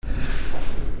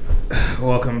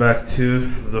welcome back to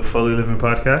the Fully Living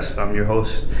Podcast. I'm your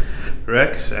host,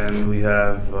 Rex, and we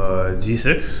have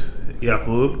G6,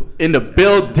 Yaqub, in the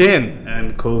building,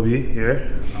 and Kobe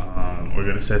here. We're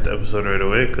going to start the episode right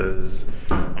away because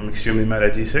I'm extremely mad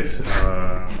at G6.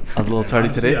 I was a little tardy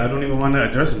honestly, today. I don't even want to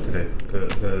address him today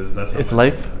because that's how It's bad.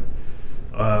 life.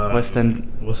 West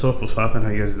End. What's up? What's poppin'? How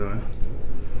you guys doing?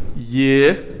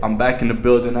 Yeah, I'm back in the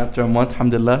building after a month,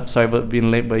 alhamdulillah. Sorry about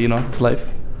being late, but you know, it's life.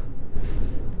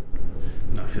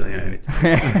 Not feeling anything.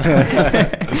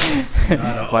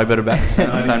 Quite better back.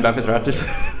 Sign back with the Raptors.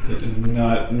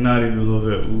 Not even a little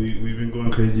bit. We've been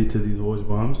going crazy to these watch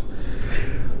bombs.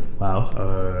 Wow.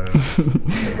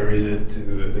 Raise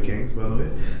to the Kings, by the way.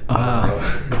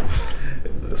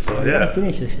 So yeah.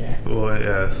 Finish this, yeah. Well,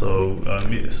 yeah. So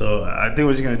I think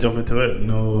we're just gonna jump into it.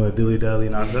 No dilly dally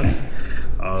nonsense.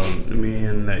 Me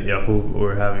and Yaqub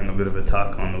were having a bit of a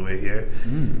talk on the way here,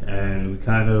 and we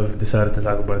kind of decided to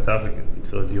talk about a topic.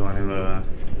 So do you want to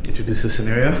introduce the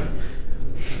scenario?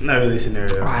 Not really a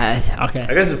scenario. Okay.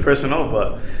 I guess it's personal,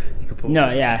 but you can put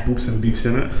boops and beeps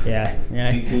in it. Yeah.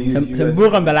 You can use Some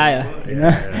buram balaya, you know?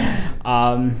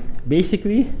 Yeah.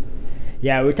 Basically,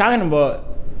 we're talking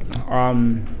about,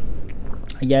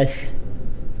 I guess,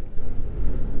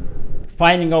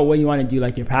 finding out what you want to do,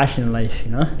 like your passion in life, you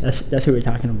know? That's what we're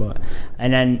talking about.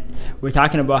 And then we're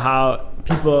talking about how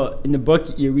people, in the book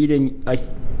you're reading, like,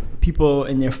 people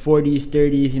in their 40s,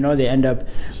 30s, you know, they end up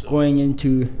going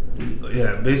into...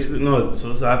 Yeah, basically, no, so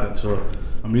this happened. So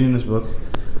I'm reading this book.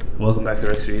 Welcome back to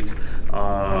Rex Reads.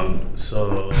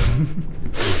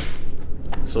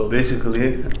 So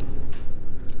basically,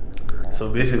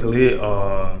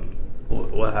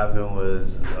 what happened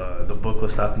was the book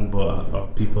was talking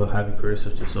about people having careers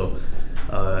such as so.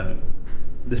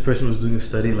 This person was doing a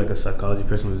study, like a psychology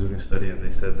person was doing a study, and they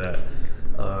said that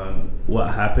what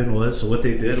happened was, so what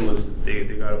they did was they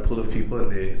got a pool of people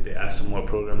and they asked them what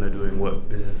program they're doing, what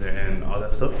business they're in, all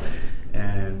that stuff,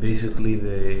 and basically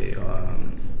they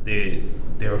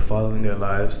were following their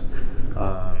lives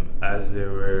as they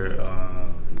were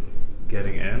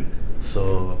getting in.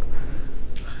 So.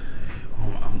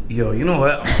 Yo, you know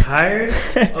what? I'm tired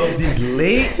of these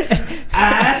late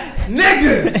ass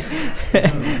niggas.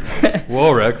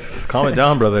 Whoa, Rex, calm it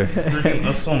down, brother. Freaking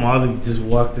a Somali just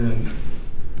walked in.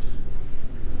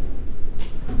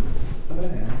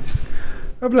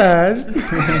 Obliged.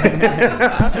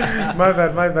 My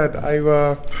bad. I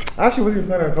actually wasn't even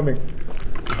planning on coming.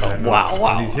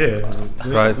 Wow. He's here.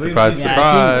 Surprise.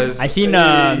 I seen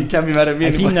You can't be mad at me I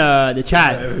seen anymore. the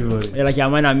chat. Everybody. They're like, I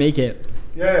might not make it.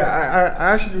 Yeah,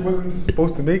 I actually wasn't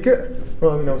supposed to make it.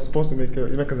 Well, I mean, I was supposed to make it,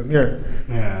 you know, because I'm here.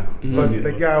 Yeah. But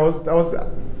like,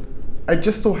 I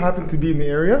just so happened to be in the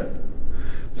area.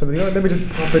 So you know, let me just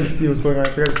pop in to see what's going on.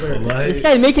 This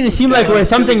guy's making it seem like we're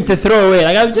something to throw away.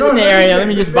 Like, I was just in the area, let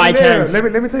me just buy cans. Let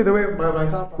me tell you the way my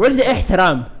thought process. Where's the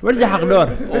ihtiram? Where's the haqdor?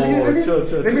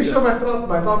 Let me show my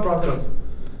thought process.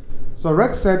 So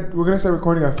Rex said we're gonna start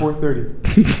recording at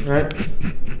 4:30, right?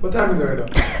 What time is it right now?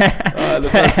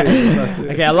 Let's not say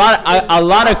it. Okay, a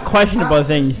lot of questionable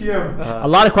things. 6 p.m. A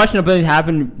lot of questionable things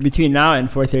happen between now and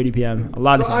 4:30 p.m. A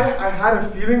lot So of things. I had a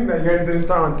feeling that you guys didn't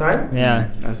start on time. Yeah.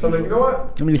 So I'm like, you know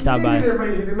what? Let me stop by.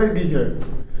 Maybe they might be here.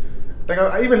 Like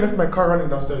I even left my car running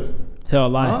downstairs. So a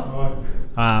lot.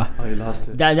 Wow. Oh, you lost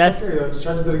it. That's. Okay, just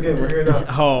charge it to the game. We're here now.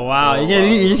 Oh wow. You're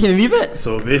just gonna leave it?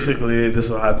 So basically, this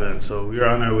will happen. So we were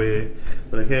on our way.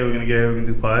 We're like, hey, we're gonna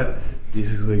do pod.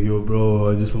 Jesus is like, yo, bro,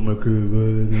 I just on my crib.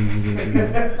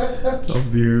 I'll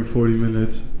be here in 40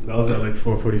 minutes. That was at like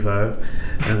 4:45,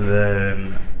 and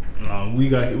then we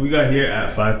got here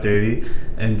at 5:30,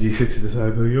 and G6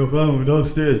 decided, like, yo, fam, we're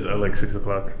downstairs at like 6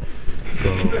 o'clock. So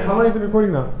How long have you been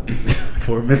recording now?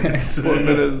 4 minutes. 4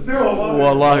 minutes.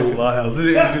 Wallahi. I was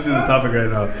literally introducing the topic right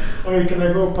now. Okay, can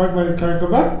I go park my car and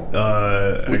come back?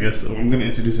 I guess I'm gonna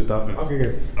introduce the topic. Okay,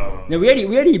 good. No, we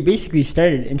already basically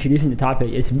started introducing the topic.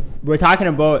 We're talking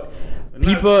about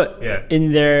people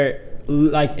in their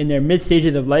mid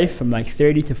stages of life, from like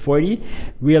 30 to 40,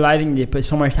 realizing they put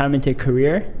so much time into a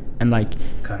career and like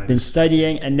Kinda been just-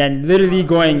 studying, and then literally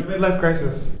going Midlife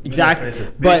crisis. exactly,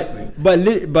 crisis,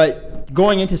 but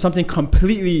going into something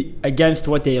completely against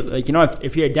what they like. You know,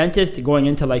 if you're a dentist, going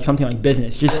into like something like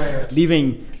business, just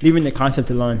leaving the concept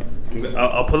alone.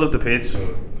 I'll pull up the page so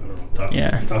talk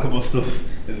about stuff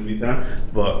in the meantime.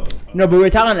 But No, but we're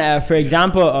talking, for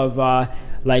example, of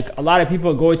like a lot of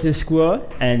people go to school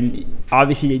and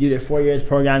obviously they do their 4 years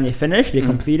program, they finish, they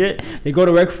complete it, they go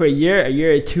to work for a year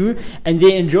or two, and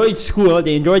they enjoyed school,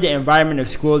 they enjoyed the environment of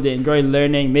school, they enjoyed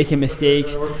learning, making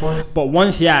mistakes. But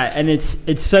once, and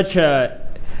it's such a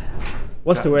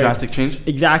what's the word? Drastic change.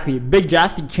 Exactly. Big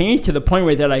drastic change to the point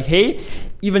where they're like, hey,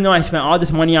 even though I spent all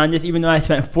this money on this, even though I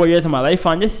spent 4 years of my life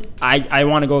on this, I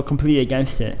want to go completely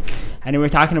against it. And we're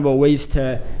talking about ways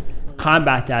to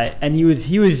combat that. And he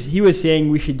was saying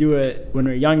we should do it when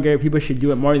we're younger. People should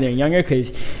do it more when they're younger,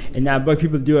 because in that book,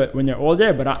 people do it when they're older.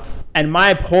 And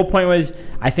my whole point was,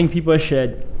 I think people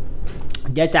should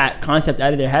get that concept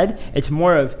out of their head. It's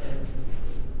more of,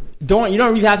 you don't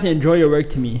really have to enjoy your work.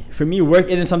 To me, for me, work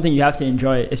isn't something you have to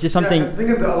enjoy. It's just something. Yeah, the thing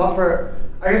is, a lot for,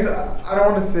 I guess I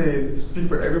don't want to say speak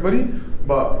for everybody,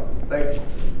 but like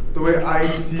the way I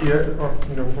see it, or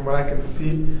from what I can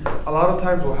see, a lot of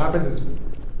times what happens is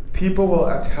people will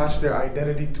attach their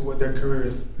identity to what their career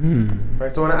is.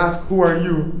 Right. So when I ask who are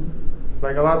you,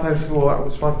 like a lot of times people will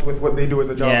respond with what they do as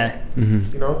a job. Yeah.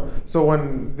 You know. So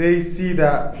when they see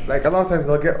that, like a lot of times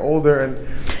they'll get older and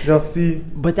they'll see.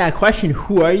 But that question,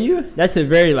 who are you? That's a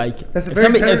very like. That's a if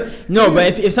very somebody,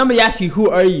 but if somebody asks you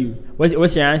who are you,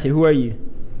 what's your answer? Who are you?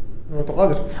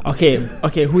 Okay,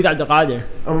 who's Abdul Qadir?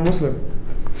 I'm a Muslim.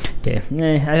 Okay,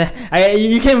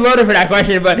 you came loaded for that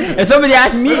question, but if somebody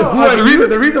asked me who are you,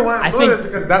 the reason why I'm loaded is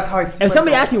because that's how I see if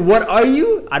somebody asked me what are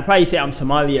you, I'd probably say I'm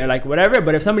Somali or like whatever.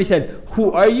 But if somebody said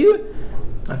who are you,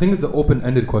 I think it's an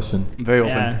open-ended question. Very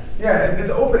open. Yeah, it's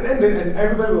open-ended, and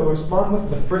everybody will respond with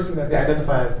the first thing that they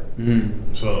identify as.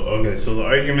 So the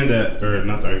argument that, or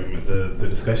not the argument, the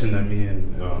discussion that me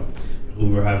and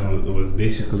who were having was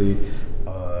basically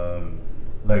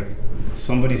like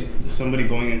somebody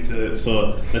going into,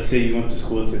 so let's say you went to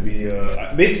school to be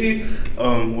basically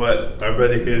what our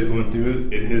brother here is going through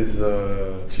in his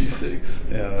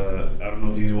G6. I don't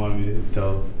know if you want me to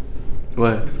tell.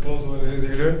 What? Disclose what it is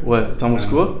you're doing? What? Talking about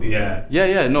school?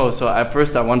 Yeah. No, so at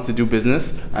first I wanted to do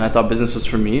business, and I thought business was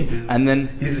for me. And then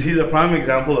he's a prime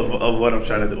example of what I'm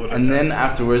trying to do. And then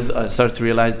afterwards, I started to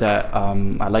realize that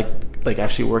I like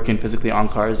actually working physically on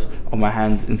cars on my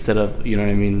hands instead of, you know what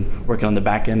I mean, working on the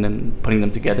back end and putting them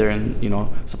together and, you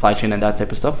know, supply chain and that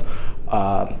type of stuff.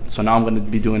 So now I'm going to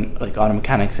be doing like auto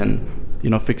mechanics and, you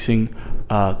know, fixing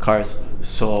cars.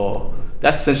 So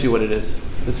that's essentially what it is.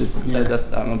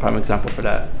 That's I'm a prime example for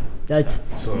that. That's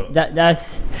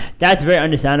very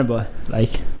understandable. Like,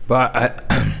 but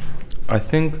I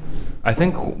think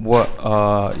what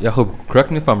Yaqub,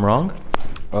 correct me if I'm wrong.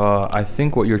 I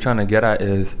think what you're trying to get at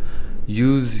is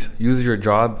use your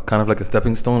job kind of like a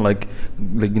stepping stone. Like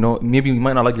you know, maybe you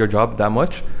might not like your job that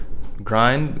much.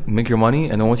 Grind, make your money,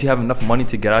 and then once you have enough money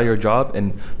to get out of your job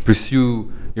and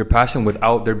pursue your passion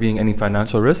without there being any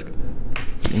financial risk,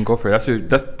 you can go for it. That's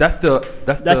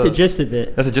the gist of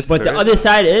it. That's the gist but of it. the other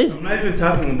side is, I'm not even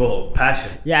talking about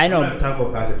passion. Yeah, I know. I'm not even talking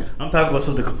about passion. I'm talking about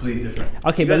something completely different.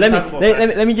 Okay, but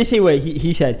let me just say what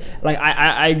he said. Like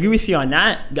I agree with you on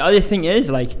that. The other thing is,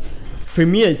 like, for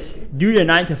me, it's do your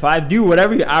 9 to 5, do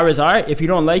whatever your hours are. If you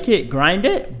don't like it, grind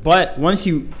it. But once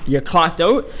you're clocked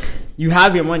out, you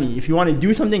have your money. If you want to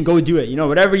do something, go do it. You know,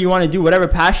 whatever you want to do, whatever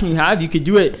passion you have, you could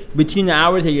do it between the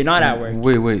hours that you're not at work.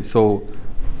 Wait. So,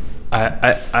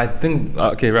 I think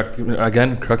okay, Rex.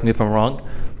 Again, correct me if I'm wrong.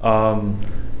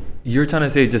 You're trying to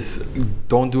say just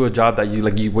don't do a job that you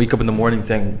like. You wake up in the morning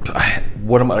saying,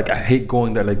 "What am I like? I hate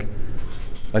going there." Like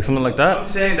something like that. I'm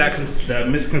saying that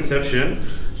misconception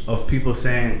of people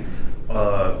saying,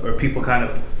 or people kind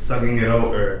of thugging it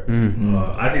out, or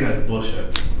I think that's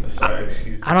bullshit. Sorry,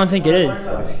 excuse me. I don't think it is.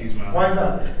 Excuse me. Why is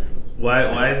that?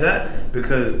 Why is that?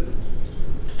 Because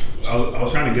I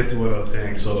was trying to get to what I was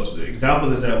saying. So the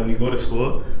example is that when you go to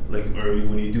school, like, or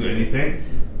when you do anything,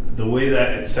 the way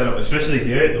that it's set up, especially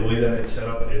here, the way that it's set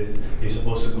up is you're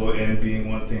supposed to go in being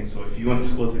one thing. So if you went to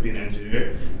school to be an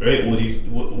engineer, right?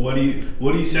 What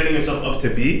are you setting yourself up to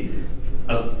be,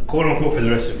 quote unquote, for the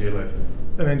rest of your life?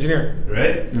 An engineer,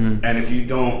 right? And if you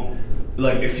don't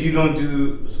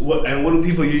do what do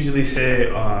people usually say?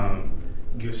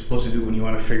 You're supposed to do when you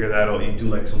want to figure that out. You do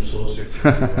like some soul searching.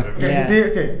 Okay, you see,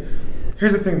 okay.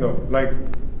 Here's the thing, though. Like,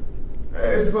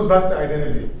 this goes back to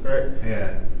identity, right?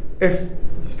 Yeah.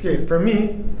 For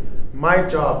me, my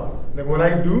job, like what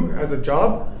I do as a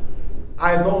job,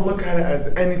 I don't look at it as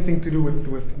anything to do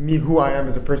with me, who I am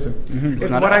as a person.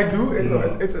 It's what I do.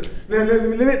 Let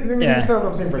me understand what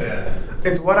I'm saying first. Yeah.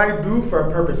 It's what I do for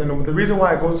a purpose, and the reason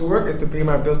why I go to work is to pay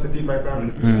my bills, to feed my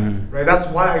family. Right? That's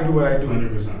why I do what I do.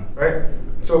 100%. Right?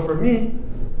 So for me,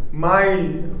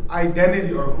 my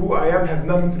identity or who I am has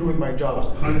nothing to do with my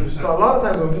job. 100%. So a lot of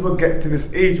times when people get to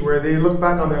this age where they look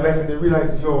back on their life and they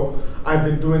realize, yo, I've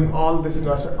been doing all this, you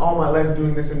know, I spent all my life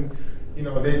doing this, and you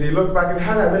know, they look back and they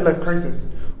have that midlife crisis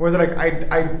where they're like,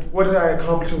 what did I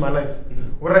accomplish in my life?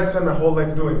 What did I spend my whole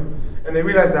life doing? and they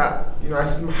realize that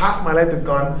half my life is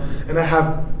gone, and I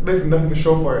have basically nothing to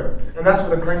show for it, and that's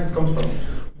where the crisis comes from.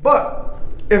 But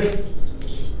if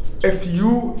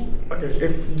your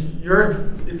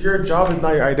job is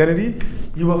not your identity,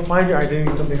 you will find your identity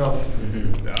in something else.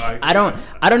 I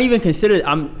don't even consider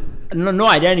no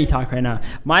identity talk right now.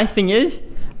 My thing is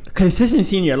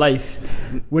consistency in your life.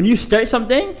 When you start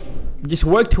something, just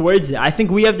work towards it. I think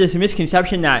we have this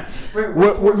misconception that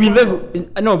we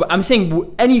live. No, but I'm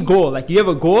saying any goal. Like, you have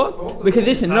a goal because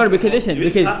listen. You're talking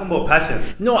about passion.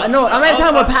 No, I'm not talking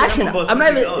about passion. I'm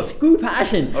not even screw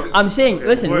passion. Okay. I'm saying,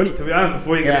 listen. To be honest,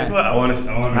 before you get into it, I want to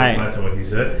reply to what he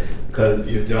said, because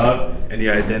your job and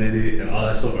your identity and all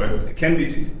that stuff are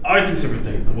two separate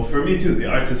things. Well, for me too, they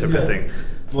are two separate things.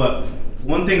 But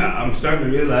one thing I'm starting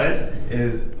to realize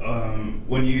is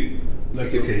when you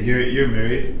you're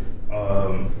married.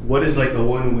 What is like the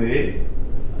one way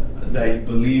that you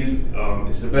believe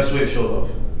is the best way to show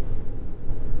love?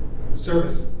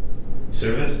 Service.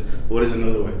 What is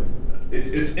another way?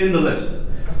 It's in the list.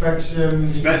 Affection.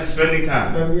 Spending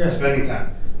time. Spending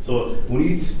time. So when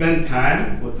you spend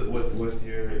time with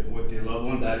your loved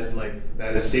one, that is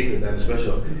sacred, that is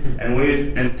special.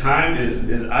 And time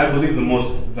is I believe the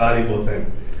most valuable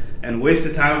thing. And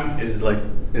wasted time is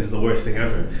the worst thing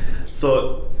ever.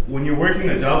 So when you're working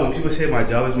a job, when people say my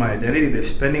job is my identity, they're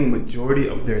spending majority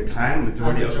of their time,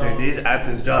 majority of their days at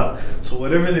this job. So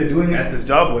whatever they're doing at this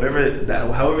job,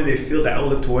 however they feel that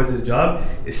outlook towards this job,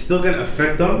 is still gonna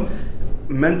affect them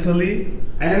mentally,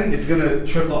 and it's gonna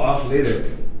trickle off later.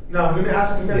 Now let me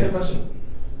ask you a question.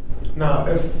 Now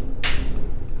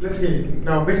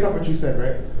based off what you said,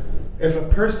 right? If a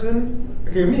person,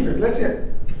 let's say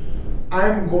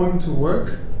I'm going to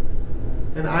work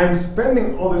and I'm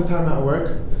spending all this time at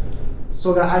work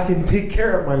so that I can take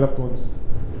care of my loved ones.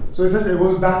 So essentially it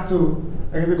goes back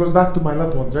to my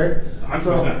loved ones, right?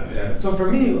 100%, yeah. So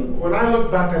for me, when I look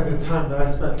back at the time that I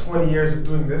spent 20 years of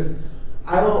doing this,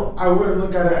 I wouldn't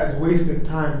look at it as wasted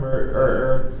time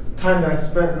or time that I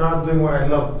spent not doing what I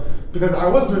love, because I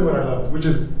was doing what I loved, which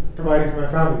is providing for my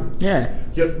family. Yeah.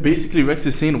 Yeah, basically Rex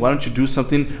is saying, why don't you do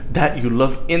something that you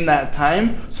love in that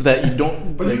time so that you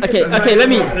don't. Okay, let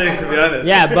me. I'm saying, to be honest.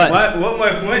 Yeah, but what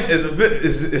my point is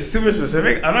is super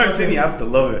specific. I'm not saying you have to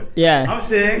love it. Yeah. I'm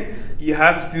saying you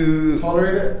have to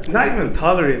tolerate it. Not even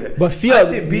tolerate it. But feel. I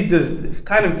say be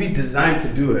designed to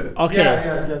do it. Okay.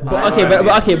 Yeah.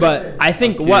 But I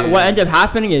think what ends up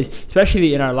happening is,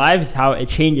 especially in our lives, how it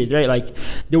changes, right? Like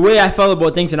the way I felt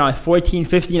about things when I was 14,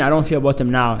 15, I don't feel about them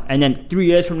now. And then 3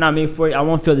 years from now, maybe 40, I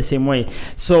won't feel the same way.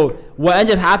 So what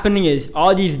ends up happening is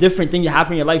all these different things that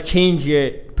happen in your life change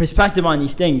your perspective on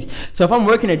these things. So if I'm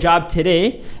working a job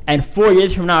today and 4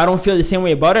 years from now I don't feel the same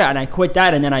way about it and I quit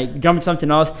that and then I jump to something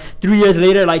else, 3 years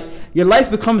later, like your life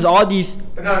becomes all these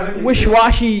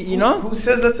wishy-washy, you know? Who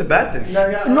says that's a bad thing?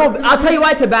 No, I'll tell you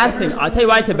why it's a bad thing. Let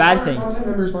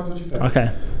me respond to what you said. Okay.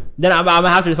 Then I'm gonna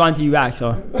have to respond to you back,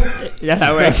 so that's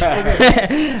how it works.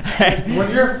 When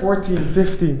you're 14,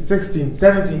 15, 16,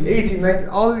 17, 18, 19,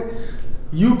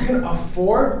 you can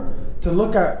afford to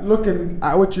look at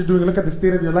what you're doing, look at the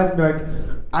state of your life and be like,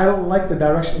 I don't like the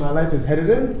direction my life is headed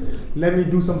in, let me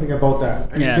do something about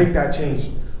that and make that change.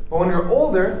 But when you're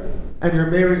older and you're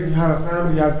married and you have a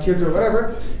family, you have kids or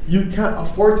whatever, you can't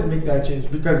afford to make that change,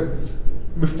 because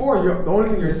before the only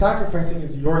thing you're sacrificing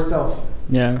is yourself,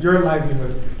 your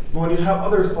livelihood. But when you have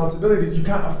other responsibilities, you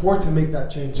can't afford to make that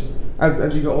change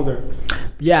as you get older.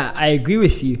 Yeah, I agree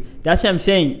with you. That's what I'm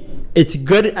saying. It's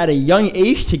good at a young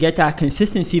age to get that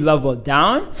consistency level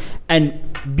down and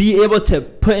be able to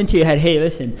put into your head, hey,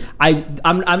 listen,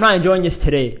 I'm not enjoying this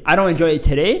today. I don't enjoy it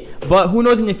today, but who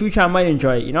knows, in the future I might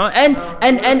enjoy it, you know? And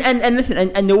listen,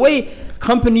 and the way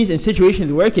companies and situations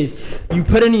work is you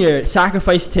put in your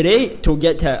sacrifice today to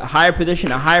get to a higher position.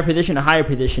 Now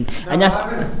And that's what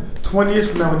happens 20 years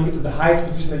from now when you get to the highest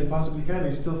position that you possibly can and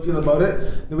you still feel about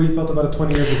it the way you felt about it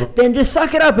 20 years ago? Then just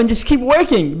suck it up and just keep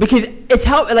working, because it's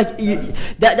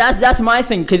that's my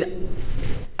thing, because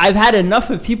I've had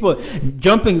enough of people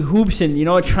jumping hoops and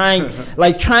trying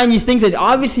these things that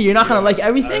obviously you're not gonna like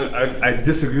everything. I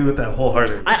disagree with that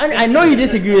wholeheartedly. I know you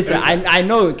disagree with it. I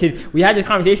know, because we had this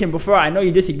conversation before. I know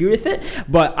you disagree with it,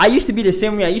 but I used to be the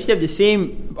same way. I used to have the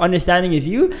same understanding as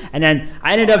you, and then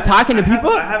I ended up talking to people.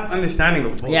 I have understanding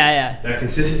of both. Yeah. That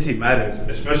consistency matters,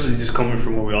 especially just coming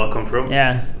from where we all come from.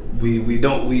 Yeah.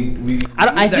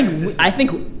 I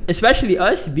think especially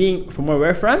us being from where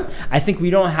we're from, I think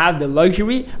we don't have the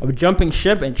luxury of jumping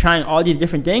ship and trying all these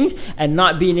different things and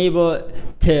not being able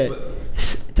to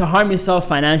harm yourself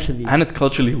financially. And it's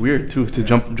culturally weird too to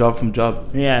jump job from job.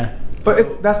 Yeah.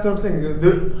 But that's what I'm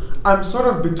saying. I'm sort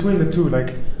of between the two.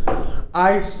 Like,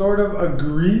 I sort of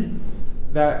agree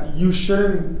that you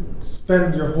shouldn't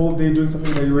spend your whole day doing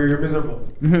something where you're miserable.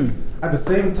 At the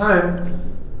same time,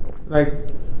 like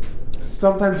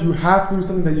sometimes you have to do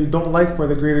something that you don't like for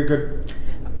the greater good.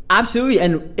 Absolutely,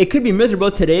 and it could be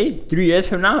miserable today. 3 years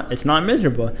from now, it's not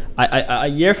miserable. A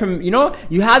year from,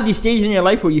 you have these stages in your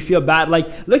life where you feel bad.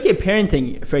 Like, look at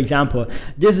parenting, for example.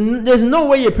 There's no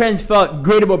way your parents felt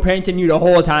great about parenting you the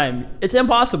whole time. It's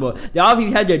impossible. They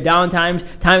obviously had their downtimes.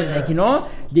 Times like,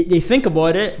 they think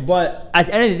about it, but at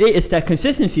the end of the day, it's that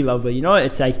consistency level.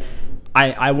 It's like,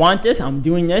 I want this, I'm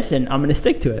doing this, and I'm gonna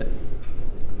stick to it.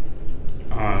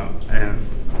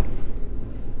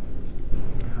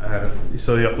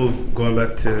 So Yaqub, going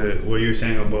back to what you were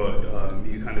saying about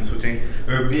you kind of switching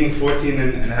or being 14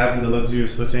 and having the luxury of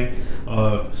switching.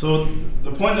 So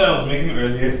the point that I was making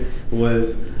earlier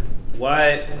was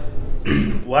why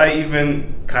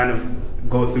even kind of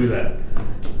go through that.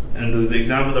 And the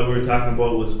example that we were talking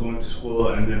about was going to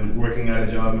school and then working at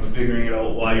a job and figuring it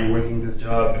out while you're working this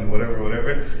job and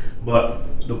whatever.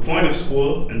 But the point of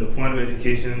school and the point of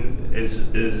education is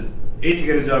A, to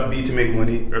get a job, B, to make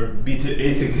money, or A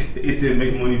to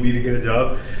make money, B, to get a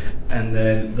job. And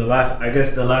then the last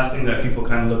thing that people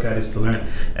kind of look at is to learn.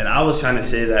 And I was trying to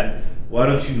say that, why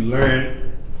don't you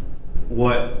learn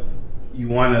what you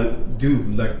want to do?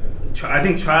 Like, I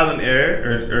think trial and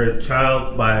error or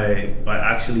trial by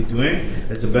actually doing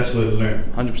is the best way to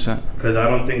learn. 100%. Because I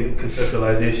don't think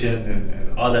conceptualization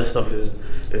and all that stuff is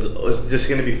just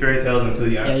going to be fairy tales until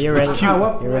you actually. Yeah,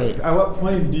 you're right. At what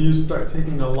point do you start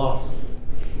taking a loss?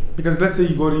 Because let's say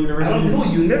you go to university. I don't know.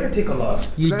 You never take a loss.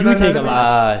 You do take a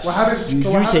loss. What happens? You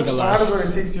do take a loss. What happens when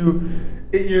it takes you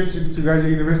 8 years to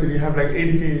graduate university? You have like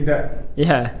 80K in debt.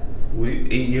 Yeah.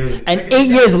 8 years. And 8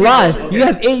 years lost. Okay. You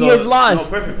have 8 years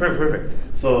lost. No, perfect.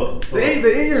 So the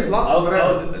 8 years lost is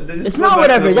whatever. It's not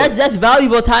whatever. That's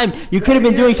valuable time. You could have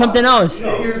been doing something else.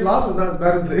 8 years lost is not as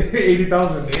bad as the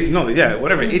 80,000. No, yeah,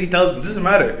 whatever. 80,000 doesn't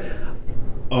matter.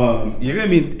 You're gonna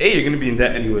be in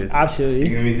debt anyways. Absolutely.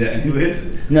 You're gonna be in debt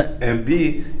anyways. No. And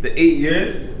B, the 8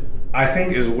 years, I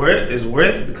think is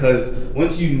worth because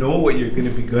once you know what you're gonna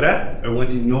be good at, or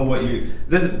once you know what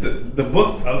the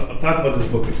book I'm talking about this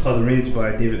book. It's called Range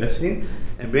by David Epstein,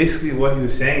 and basically what he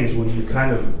was saying is when you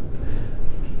kind of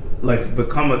like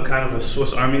become a kind of a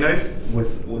Swiss Army knife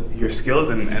with your skills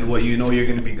and what you know you're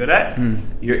going to be good at,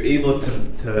 you're able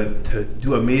to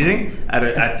do amazing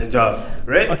at the job,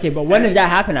 right? Okay, but when did that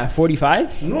happen? At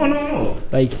 45? No.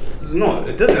 Like, no,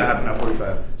 it doesn't happen at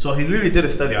 45. So he literally did a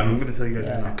study. I'm going to tell you guys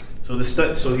right now. So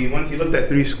he looked at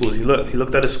 3 schools. He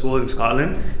looked at a school in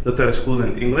Scotland, he looked at a school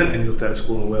in England, and he looked at a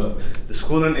school in Wales. The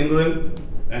school in England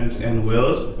and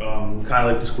Wales, kind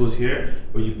of like the schools here,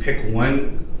 where you pick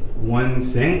one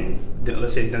thing,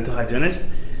 let's say dental hygienist,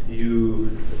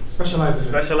 you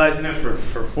specialize in it for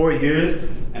 4 years,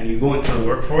 and you go into the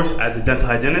workforce as a dental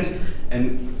hygienist.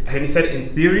 And he said, in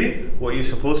theory, what you're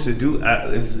supposed to do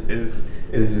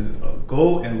is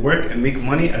go and work and make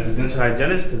money as a dental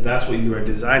hygienist, because that's what you are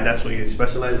designed, that's what you're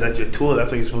specialized, that's your tool,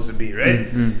 that's what you're supposed to be, right?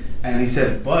 And he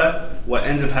said, but what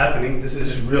ends up happening, this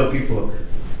is just real people,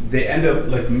 they end up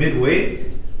like midway,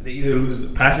 they either lose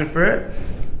passion for it,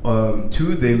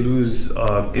 2, they lose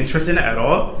interest in it at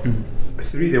all.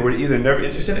 3, they were either never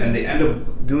interested and they end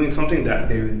up doing something that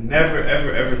they never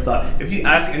ever thought. If you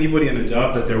ask anybody in a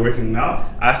job that they're working now,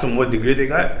 ask them what degree they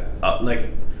got, like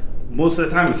most of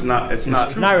the time it's not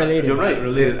related. You're right,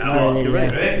 related at all. You're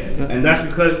right? And that's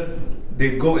because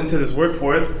they go into this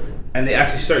workforce and they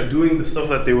actually start doing the stuff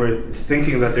that they were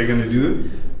thinking that they're gonna do,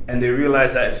 and they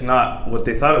realize that it's not what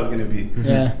they thought it was gonna be.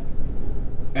 Yeah.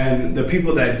 And the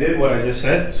people that did what I just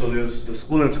said, so there's the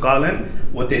school in Scotland,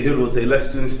 what they did was they let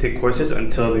students take courses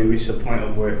until they reached the point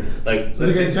of where, like, so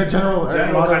let's say general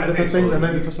kind of things, so and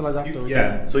then you specialize afterwards.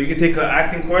 Yeah, so you can take an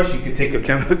acting course, you can take a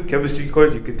chemistry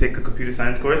course, you can take a computer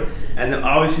science course, and then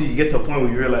obviously you get to a point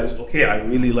where you realize, okay, I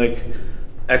really like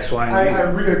X, Y, and Z. I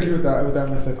really agree with that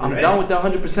method. I'm down with that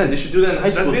 100%. They should do that in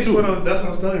high school too. That's what I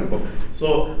was telling you about.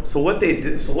 So what they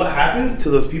did? So what happened to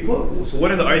those people? So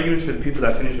what are the arguments for the people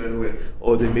that finished right away?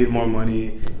 Oh, they made more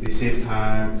money, they saved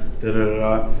time,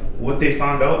 What they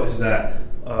found out is that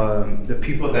the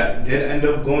people that did end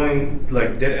up going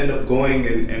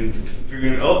and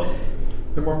figuring it out.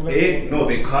 They're more flexible.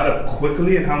 They caught up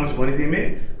quickly in how much money they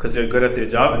made because they're good at their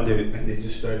job and they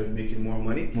just started making more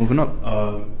money. Moving up.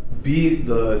 B,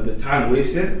 the time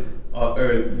wasted, or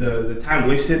the time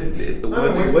wasted. It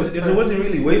wasn't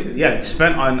really wasted. Yeah, it's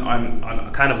spent on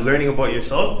kind of learning about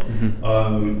yourself.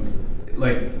 Isn't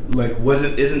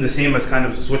the same as kind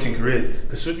of switching careers,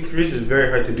 because switching careers is very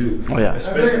hard to do. Oh yeah.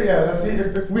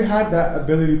 If we had that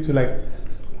ability to like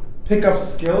pick up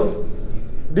skills,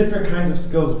 different kinds of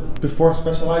skills before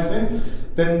specializing,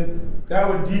 then that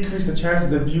would decrease the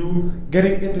chances of you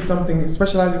getting into something,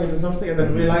 specializing into something, and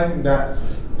then realizing that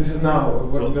this is not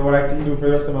what I can do for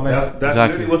the rest of my life. That's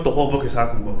Exactly. really what the whole book is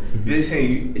talking about. You're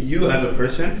saying you as a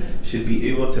person should be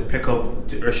able to pick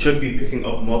up, or should be picking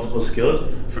up multiple skills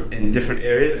in different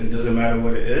areas, and it doesn't matter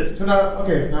what it is. So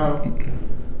now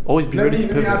Always be let ready me, to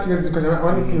let me pivot. ask you guys this question. I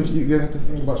want to see what you guys have to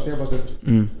say about this.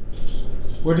 Mm.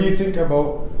 What do you think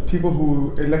about people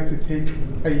who elect to take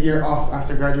a year off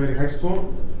after graduating high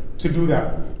school to do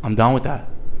that? I'm down with that.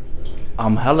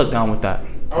 I'm hella down with that.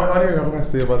 I want to hear what you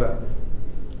guys say about that.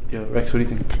 Yo, Rex, what do you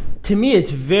think? To me,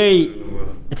 it's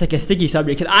like a sticky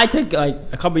subject. Cause I took like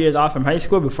a couple years off from high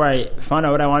school before I found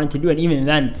out what I wanted to do, and even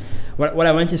then, what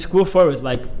I went to school for was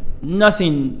like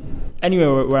nothing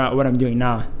anywhere what I'm doing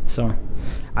now. So,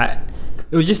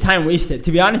 it was just time wasted.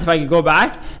 To be honest, if I could go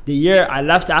back, the year I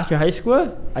left after high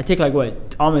school, I take like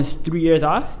almost 3 years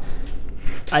off.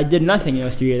 I did nothing in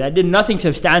those 3 years. I did nothing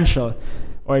substantial,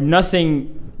 or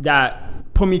nothing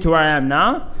that put me to where I am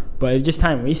now. But it's just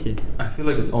time wasted. I feel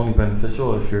like it's only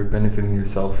beneficial if you're benefiting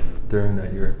yourself during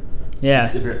that year. Yeah.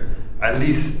 If you're at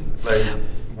least like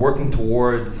working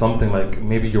towards something, like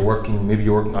maybe you're working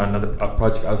on a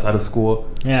project outside of school.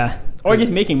 Yeah. Or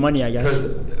just making money, I guess. Because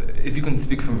if you can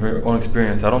speak from your own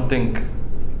experience, I don't think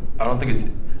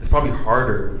it's probably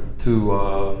harder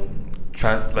to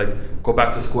go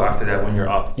back to school after that when you're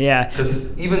off. Yeah.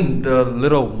 Because even the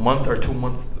little month or 2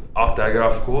 months off that I get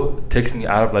off school takes me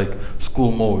out of like school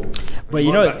mode. But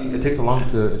you know, it takes a long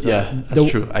to adjust. Yeah,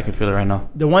 that's true. I can feel it right now.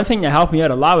 The one thing that helped me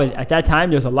out a lot was at that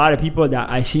time there was a lot of people that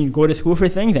I seen go to school for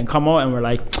things and come out and were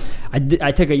like,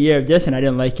 I took a year of this and I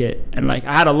didn't like it. And like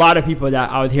I had a lot of people that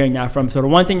I was hearing that from. So the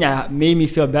one thing that made me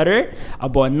feel better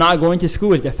about not going to school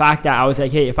was the fact that I was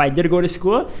like, hey, if I did go to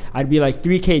school, I'd be like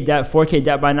 3K debt, 4K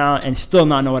debt by now and still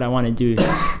not know what I want to do.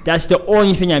 That's the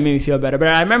only thing that made me feel better. But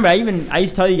I remember I used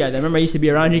to tell you guys, I used to be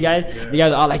around you guys. You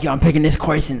guys are all like, yo, I'm picking this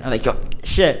course, and I'm like, yo,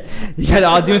 shit. You guys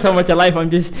are all doing something with your life.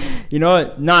 I'm just,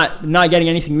 not getting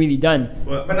anything really done.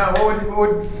 But now,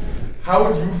 how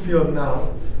would you feel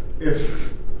now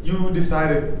if you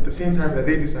decided the same time that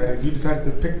they decided, you decided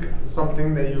to pick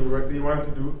something that you wanted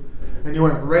to do, and you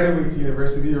went right away to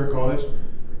university or college,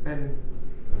 and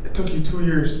it took you 2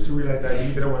 years to realize that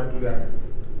you didn't want to do that?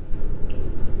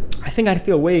 I think I'd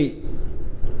feel way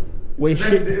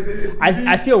shit.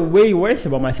 I I feel way worse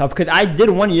about myself because I did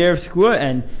 1 year of school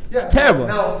and it's terrible.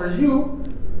 Now for you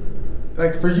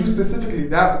specifically,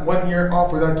 that 1 year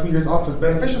off or that 2 years off was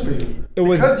beneficial for you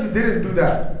because you didn't do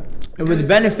that. It was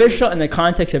beneficial in the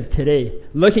context of today.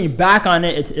 Looking back on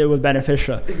it, it was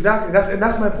beneficial. Exactly.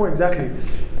 That's my point. Exactly.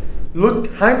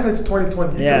 Look, hindsight's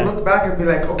 20/20. You can look back and be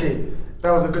like, okay,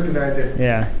 that was a good thing that I did.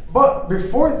 Yeah. But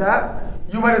before that,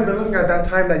 you might have been looking at that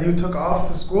time that you took off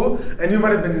of school, and you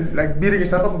might have been like beating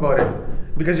yourself up about it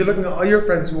because you're looking at all your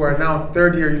friends who are now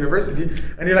third year university,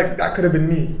 and you're like, that could have been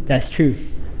me. That's true.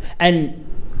 And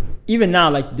even now,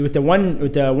 like with the 1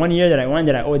 year that I won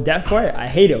that I owed debt for, I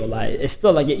hate it a lot. It's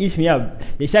still like it eats me up.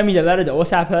 They sent me the letter, the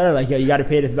OSAP letter, like, yo, you got to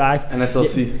pay this back. And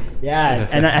SLC. Yeah.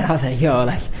 and I was like, yo,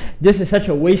 like this is such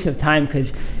a waste of time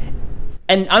because.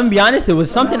 And I'm gonna be honest, it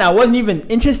was something I wasn't even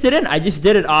interested in. I just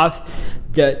did it off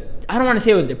I don't want to say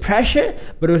it was the pressure,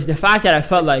 but it was the fact that I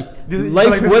felt like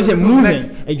life wasn't moving.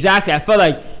 Exactly. I felt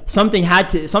like something had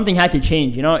to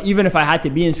change, even if I had to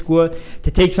be in school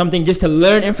to take something just to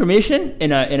learn information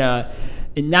in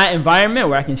that environment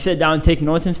where I can sit down and take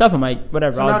notes and stuff. I'm like,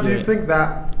 whatever. So now do you think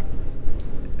that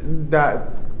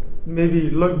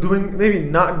maybe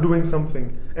not doing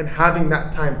something and having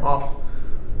that time off,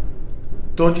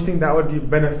 don't you think that would be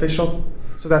beneficial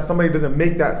so that somebody doesn't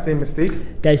make that same mistake?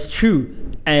 That's true.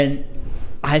 And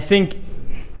I think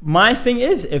my thing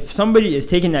is, if somebody is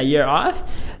taking that year off,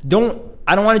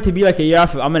 I don't want it to be like a year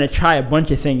off of I'm going to try a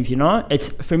bunch of things,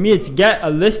 For me, it's get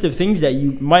a list of things that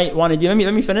you might want to do.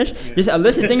 Let me finish. Just a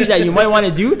list of things that you might want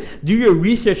to do your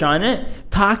research on it,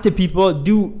 talk to people,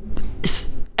 do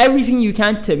everything you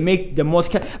can to make the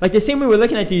most like the same way we're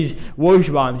looking at these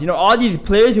Woj bombs, all these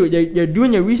players who they're doing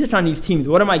their research on these teams.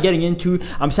 What am I getting into?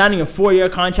 I'm signing a 4-year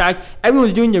contract.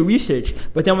 Everyone's doing their research,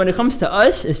 but then when it comes to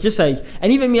us, it's just like,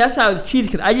 and even me, that's how I was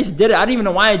cheated because I just did it. I don't even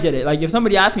know why I did it. Like if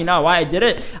somebody asked me now why I did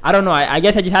it, I don't know. I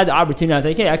guess I just had the opportunity. I was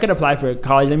like, hey, I could apply for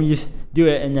college. Let me just do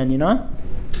it, and then You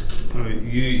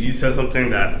said something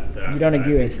that you don't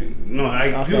agree with. No,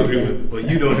 I do agree with, but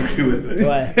you don't agree with it.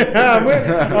 Why? I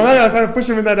was trying to push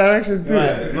him in that direction too.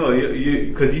 Right. No,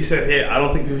 because you said, hey, I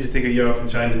don't think people should take a year off and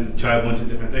try a bunch of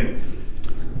different things.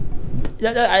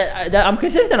 I'm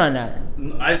consistent on that.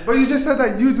 But you just said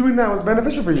that you doing that was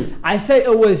beneficial for you. I said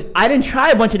it was. I didn't try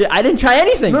a bunch of. I didn't try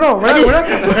anything. No, we're not.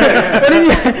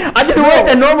 I just worked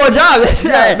a normal job. That's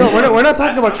it. No, we're not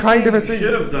talking about trying different You things.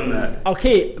 should have done that.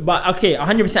 Okay,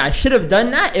 100%. I should have done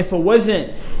that if it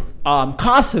wasn't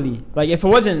costly. Like if it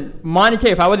wasn't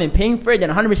monetary, if I wasn't paying for it, then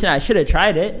 100% I should have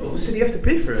tried it. Who said you have to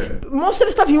pay for it? Most of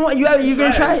the stuff you're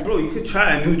gonna try it. Bro, you could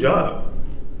try a new job.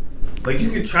 Like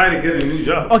you could try to get a new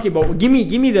job. Okay, but give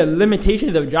me the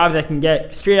limitations of jobs I can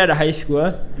get straight out of high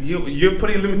school. You're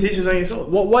putting limitations on yourself.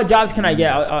 What jobs can I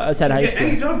get outside high Get school?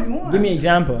 any job you want. Give me an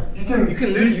example. You can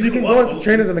literally go into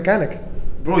train as a mechanic.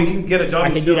 Bro, you can get a job I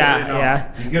in can sales do that, right now. yeah.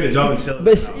 You can get a job in sales.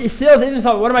 But right now. sales isn't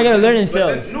so. What am I gonna learn in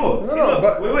sales? Wait.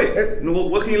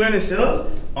 What can you learn in sales?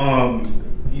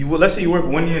 Let's say you work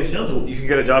 1 year in sales, you can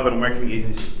get a job at a marketing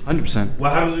agency. 100%.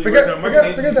 What happens when you Forget- work at a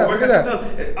marketing forget agency? that, You work forget at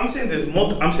that. sales. I'm saying there's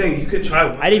I'm saying you could try.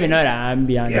 I didn't even know that. I'm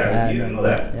be honest. Yeah, you didn't know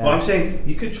that. Yeah. But I'm saying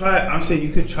you could try. You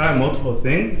could try multiple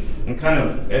things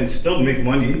and still make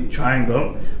money trying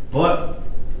them. But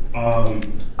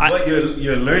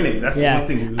you're learning. That's the one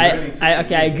thing you're learning.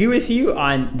 I agree with you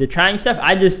on the trying stuff.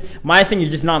 My thing is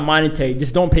just not monetary.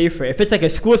 Just don't pay for it. If it's like a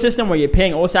school system where you're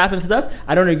paying OSAP and stuff,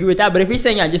 I don't agree with that. But if you're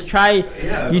saying just try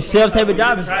these sales type of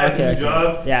jobs, okay.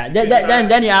 Yeah.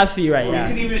 Then you're absolutely right. Or Yeah.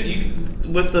 you could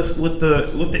even with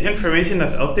the information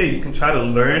that's out there, you can try to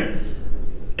learn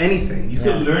anything. You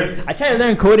can learn. I tried to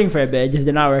learn coding for a bit. It just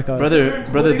did not work out.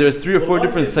 Brother, there's 3 or 4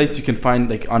 different sites you can find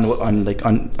like on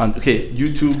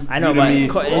YouTube. I know, Udemy,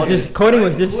 but all it's this. just coding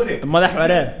was just Coding. مدح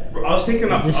Bro, I was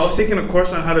taking a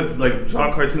course on how to like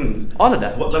draw cartoons. All of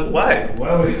that. Why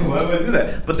would I do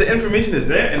that? But the information is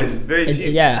there and it's very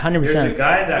cheap. Yeah, 100%. There's a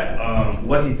guy that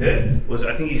what he did was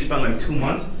I think he spent like 2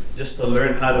 months just to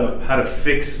learn how to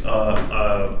fix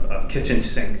a kitchen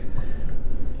sink,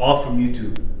 all from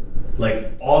YouTube.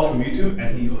 Like all from YouTube,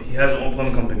 and he has his own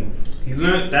plumbing company. He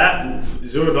learned that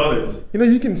 $0. You know,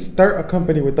 you can start a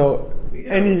company without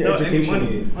any Without education. any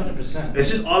money. 100%. It's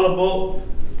just all about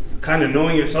kind of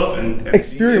knowing yourself and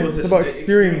Experience. being able to It's about stay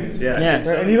experience. Yeah. Yeah.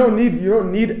 Right? And you don't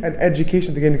need an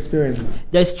education to gain experience.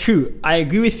 That's true. I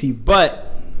agree with you. But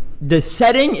the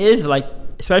setting is like,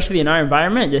 especially in our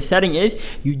environment, the setting is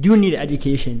you do need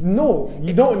education. No,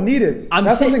 you don't need it. I'm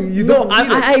That's saying- something you no, don't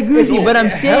need it. I agree with you, but I'm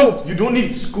It saying- helps. You don't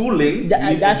need schooling. That- you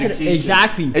need that's what- education.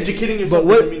 exactly. Educating yourself But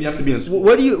what- doesn't mean you have to be in a school.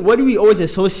 What do we always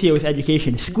associate with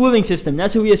education? Schooling system.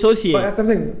 That's what we associate. But that's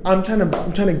something I'm trying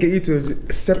to get you to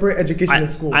separate education and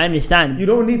school. I understand. You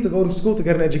don't need to go to school to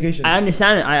get an education. I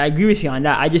understand it. I agree with you on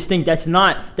that. I just think that's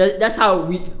how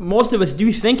most of us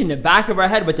do think in the back of our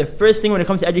head. But the first thing when it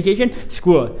comes to education,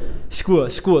 school.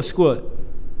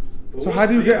 So how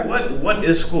do you get? What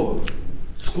is school?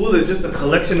 School is just a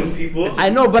collection of people. I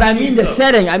know, but I mean the Stuff.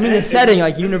 setting. I mean the And setting,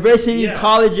 like it's- universities, yeah.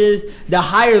 colleges, the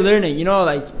higher learning. You know,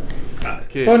 like.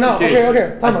 Okay. So now,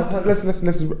 okay. Time out. Let's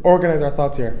organize our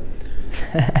thoughts here.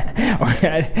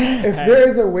 If there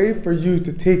is a way for you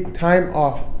to take time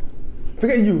off,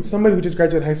 forget you, somebody who just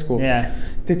graduated high school, Yeah.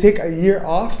 to take a year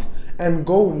off and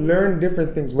go learn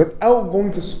different things without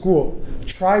going to school,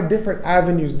 try different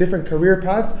avenues, different career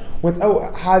paths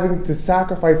without having to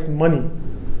sacrifice money.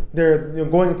 They're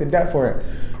going into debt for it.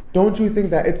 Don't you think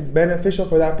that it's beneficial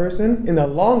for that person in the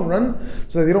long run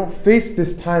so that they don't face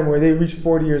this time where they reach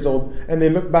 40 years old and they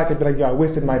look back and be like, yeah, I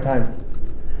wasted my time?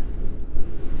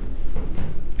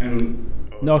 And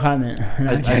No comment.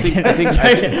 I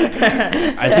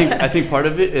think part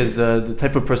of it is the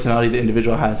type of personality the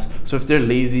individual has. So if they're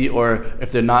lazy or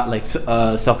if they're not like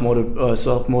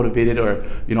self-motivated or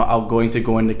outgoing to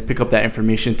go and like pick up that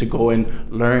information to go and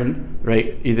learn,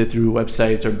 right, either through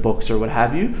websites or books or what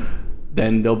have you,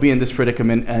 then they'll be in this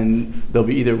predicament and they'll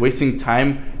be either wasting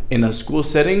time in a school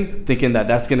setting thinking that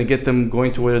that's going to get them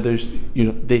going to where there's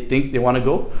they think they want to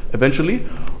go eventually,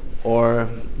 or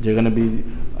they're going to be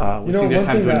wasting their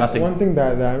time doing nothing. One thing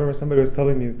that I remember somebody was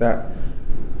telling me is that,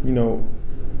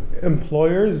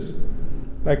 employers,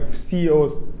 like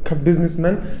CEOs,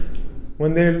 businessmen,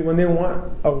 when they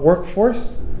want a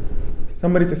workforce,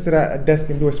 somebody to sit at a desk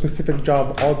and do a specific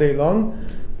job all day long,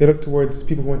 they look towards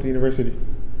people who went to university.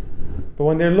 But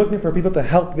when they're looking for people to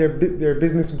help their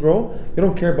business grow, they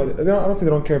don't care about it. I don't say they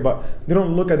don't care, but they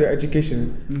don't look at their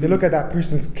education. Mm-hmm. They look at that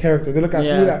person's character. They look at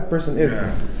who that person is.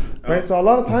 Yeah. Right? So a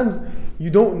lot of times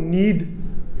you don't need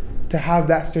to have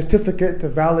that certificate to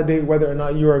validate whether or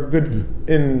not you are good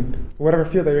in whatever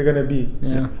field that you're gonna be.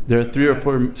 Yeah. There are 3 or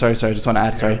 4. Sorry. I just want to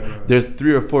add. Sorry. There's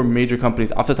 3 or 4 major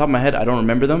companies off the top of my head. I don't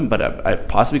remember them, but I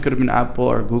possibly could have been Apple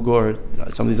or Google or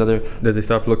some of these other. That they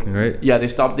stop looking, right? Yeah, they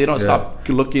stop. They don't stop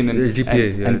looking and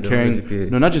GPA, and yeah, caring.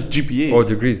 GPA. No, not just GPA. Oh,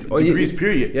 degrees. Oh, Degrees.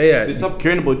 Period. Yeah. They stop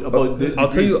caring about. I'll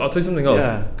tell you something else.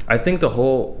 Yeah. I think the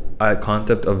whole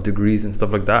concept of degrees and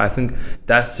stuff like that, I think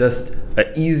that's just an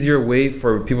easier way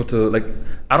for people to, like,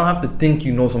 I don't have to think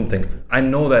you know something. I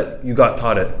know that you got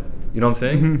taught it. You know what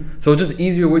I'm saying? So it's just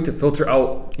easier way to filter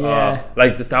out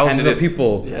like the thousands Candidates. of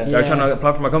people that are trying to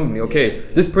apply for my company. Okay,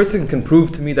 this person can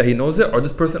prove to me that he knows it, or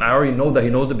this person I already know that he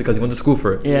knows it because he went to school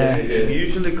for it. Yeah.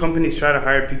 Usually companies try to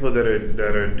hire people that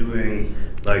are doing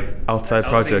like Outside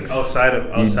projects. outside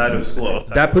of school.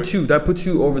 Outside That of puts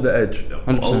you over the edge.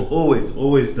 100%.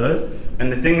 Always does.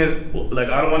 And the thing is, like,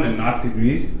 I don't want to knock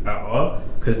degrees at all,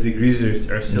 because degrees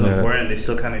are still important. They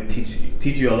still kind of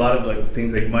teach you a lot of like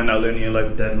things that you might not learn in your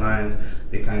life, deadlines.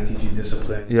 They kind of teach you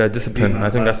discipline. Yeah, discipline. being on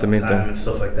I think class that's the main on time thing. and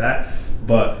stuff like that.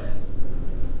 But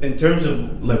in terms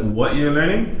of like what you're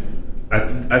learning,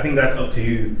 I think that's up to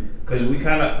you, because we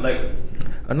kind of like.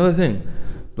 Another thing,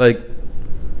 like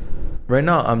right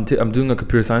now I'm doing a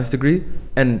computer science degree,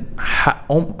 and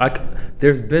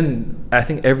there's been, I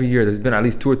think every year there's been at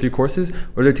least 2 or 3 courses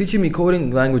where they're teaching me coding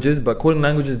languages, but coding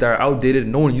languages that are outdated,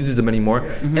 no one uses them anymore,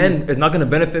 and it's not going to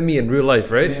benefit me in real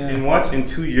life, right? And watch, in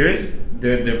 2 years,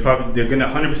 they're gonna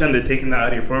 100%. They're taking that out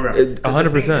of your program.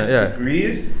 100%, yeah.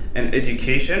 Degrees and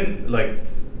education,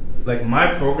 like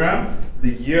my program, the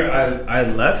year I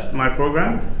left my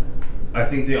program, I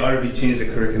think they already changed the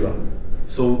curriculum.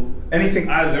 So anything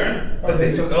I learned that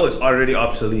they took out is already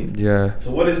obsolete. Yeah.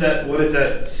 So what does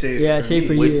that say? Yeah, say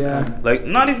for you. Waste of Yeah. time. Like, it's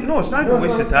not even a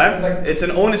waste of time. It's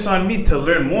an onus on me to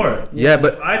learn more. Yeah,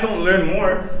 but If I don't learn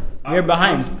more, You're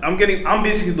behind. I'm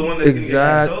basically the one that's getting kicked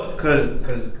out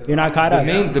because You're not caught up.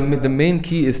 the main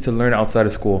key is to learn outside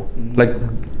of school. Like,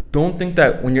 don't think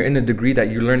that when you're in a degree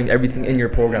that you're learning everything in your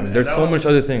program. There's so much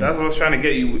other things. That's what I was trying to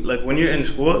get you. Like, when you're in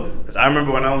school, because I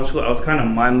remember when I was in school, I was kind of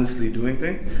mindlessly doing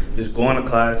things, just going to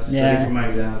class, studying for my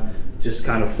exam, just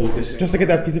kind of focusing. Just to get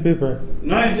that piece of paper.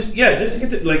 No, just to get just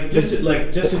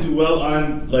to do well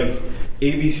on like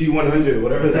ABC 100,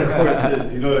 whatever that course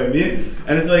is. You know what I mean?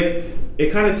 And it's like, it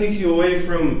kind of takes you away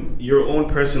from your own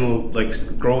personal like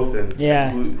growth and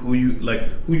who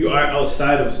you are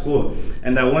outside of school.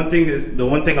 And the one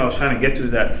thing I was trying to get to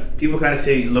is that people kind of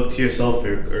say look to yourself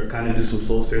or kind of do some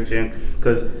soul searching,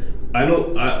 because I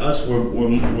know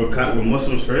we're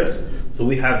Muslims first, so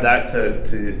we have that to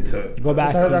Go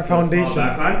back. That's our fall foundation.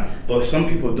 back on, but some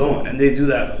people don't, and they do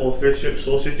that whole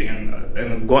soul searching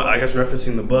and go, I guess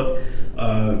referencing the book,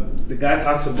 the guy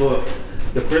talks about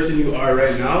the person you are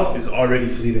right now is already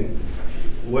fleeting.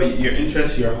 What your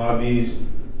interests, your hobbies,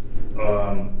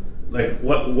 like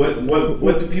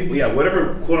what do people? Yeah,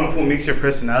 whatever quote unquote makes your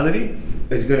personality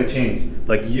is gonna change,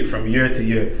 like from year to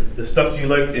year. The stuff you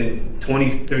liked in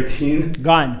 2013,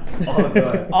 Gone. all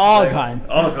gone. All Like, gone.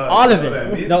 all gone. All of You know what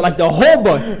I it. mean? Like the whole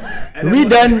book.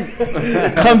 Redone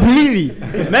completely.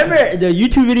 Remember the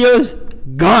YouTube videos?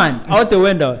 Gone. Out the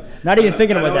window. Not even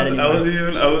thinking about that anymore. I wasn't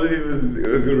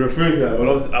even referring to that. But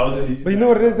I was just. But you know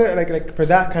what it is there? Like for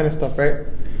that kind of stuff, right?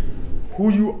 Who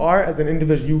you are as an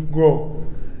individual, you grow.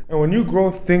 And when you grow,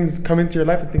 things come into your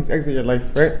life and things exit your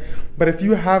life, right? But if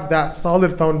you have that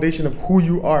solid foundation of who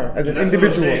you are as an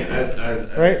individual,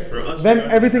 right? For us, Then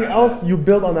everything else you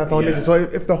build on that foundation. Yeah. So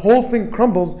if the whole thing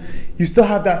crumbles, you still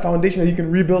have that foundation that you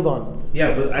can rebuild on.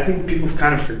 Yeah, but I think people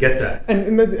kind of forget that.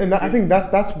 And I think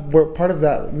that's where part of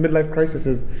that midlife crisis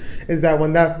is that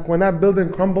when that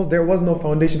building crumbles, there was no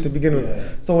foundation to begin with. Yeah.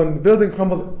 So when the building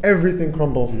crumbles, everything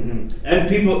crumbles. And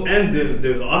there's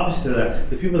the opposite of that.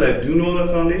 The people that do know that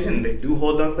foundation, they do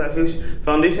hold on to that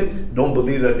foundation, don't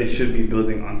believe that they should be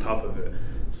building on top of it.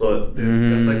 So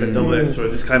that's like a double-edged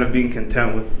sword. Just kind of being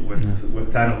content with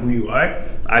kind of who you are,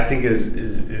 I think is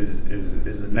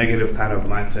a negative kind of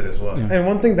mindset as well. And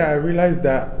one thing that I realized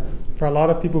that for a lot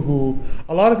of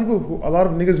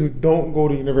niggas who don't go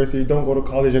to university, don't go to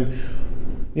college, and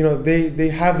you know they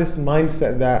have this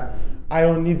mindset that I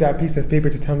don't need that piece of paper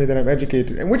to tell me that I'm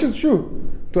educated, and which is true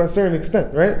to a certain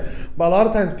extent, right? But a lot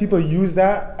of times people use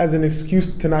that as an excuse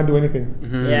to not do anything.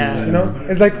 Yeah. You know,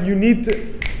 it's like you need to.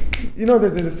 You know,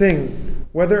 there's a saying: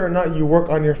 whether or not you work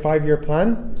on your 5-year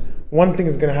plan, one thing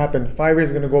is gonna happen. 5 years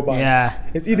is gonna go by. Yeah.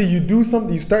 It's either you do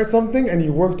something, you start something, and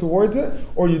you work towards it,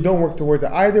 or you don't work towards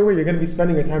it. Either way, you're gonna be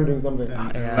spending your time doing something.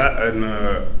 Yeah. And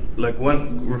like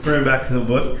referring back to the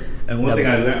book, And one thing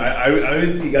I learned, I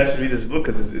really think you guys should read this book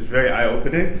because it's very eye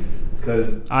opening. Because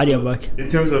Audiobook. in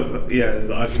terms of it's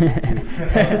the audiobook.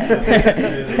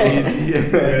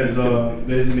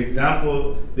 There's an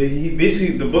example that he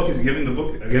basically the book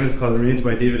again is called Arranged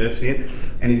by David Epstein,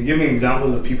 and he's giving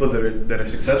examples of people that are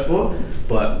successful,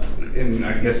 but in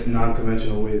I guess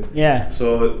non-conventional ways. Yeah.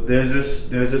 So there's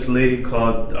this lady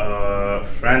called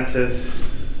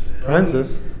Frances.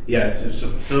 Yeah, so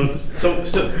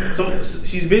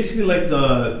she's basically like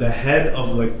the head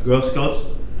of like Girl Scouts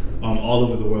all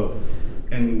over the world.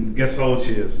 And guess how old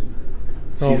she is?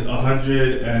 She's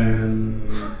 100 and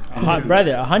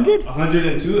brother, 100?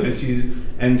 102,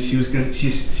 and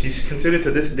she's considered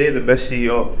to this day the best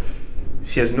CEO.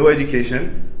 She has no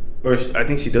education, or I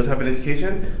think she does have an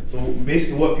education. So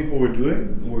basically, what people were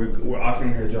doing, were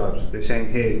offering her jobs. They're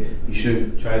saying, "Hey, you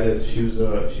should try this." She was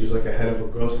like a head of a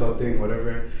Girl Scout thing,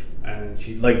 whatever, and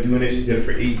she liked doing it. She did it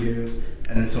for 8 years,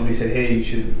 and then somebody said, "Hey, you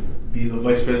should be the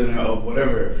vice president of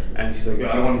whatever," and she's like, "Yo,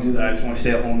 I don't want to do that. I just want to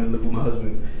stay at home and live with my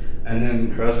husband." And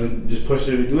then her husband just pushed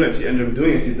her to do it. She ended up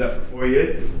doing it. She did that for 4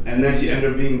 years, and then she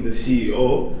ended up being the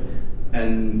CEO.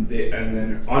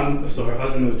 So her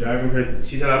husband was driving her.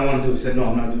 She said, "I don't want to do it." She said, "No,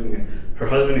 I'm not doing it." Her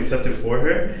husband accepted for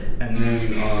her, and then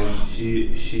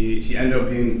she ended up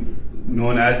being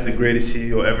known as the greatest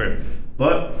CEO ever.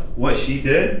 But what she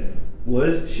did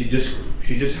was she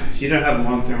didn't have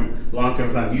long-term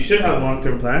plans. You should have a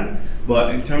long-term plan, but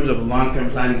in terms of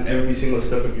long-term planning every single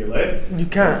step of your life, you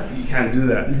can't do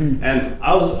that. Mm-hmm. And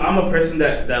I'm a person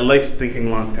that likes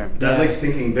thinking long-term, that likes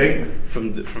thinking big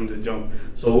from the jump.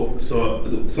 So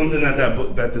something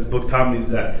that this book taught me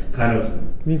is that kind of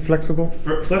being flexible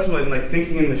and like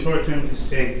thinking in the short term, just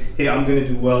saying, hey, I'm gonna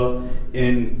do well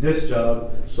in this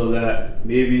job so that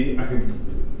maybe I could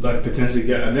like potentially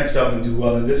get a next job and do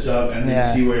well in this job, and then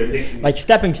see where it takes me. Like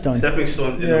stepping stones. Yeah,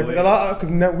 because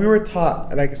we were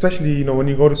taught, like especially when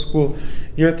you go to school,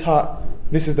 you're taught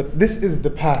this is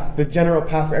the path, the general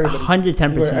path for everybody.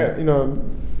 110%.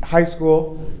 High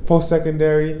school,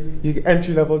 post-secondary, you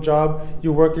entry level job,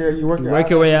 you work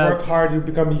your way up, work hard, you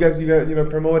get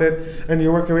promoted, and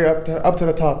you work your way up to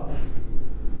the top.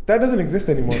 That doesn't exist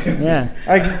anymore. Yeah.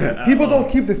 Like people don't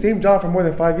keep the same job for more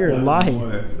than 5 years. Wallahi.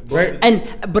 Right?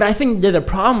 But I think there's a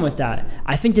problem with that.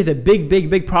 I think there's a big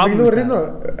problem.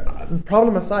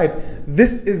 Problem aside,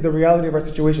 this is the reality of our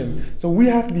situation. So we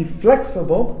have to be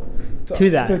flexible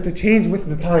to change with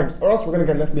the times, or else we're gonna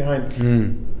get left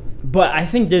behind. But I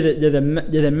think there's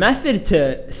a method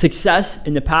to success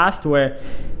in the past where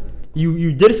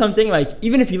you did something, like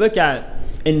even if you look at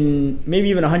in maybe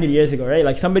even 100 years ago, right?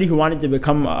 Like somebody who wanted to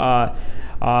become a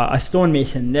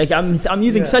stonemason. Like I'm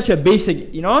using such a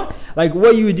basic, like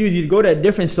what you would do is you'd go to a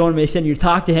different stonemason, you'd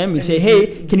talk to him, you'd say,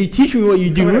 hey, can you teach me what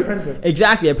you do? An apprentice.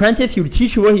 Exactly, apprentice. He would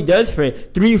teach you what he does for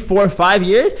 3, 4, 5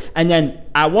 years, and then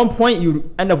at one point you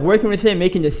end up working with him,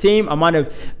 making the same amount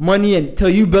of money until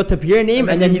you built up your name,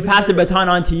 and then he passed the baton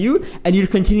on to you, and you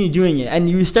continue doing it, and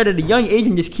you start at a young age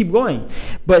and just keep going.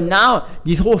 But now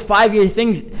these whole 5-year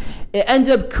things, it ends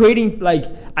up creating, like,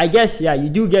 I guess, you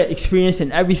do get experience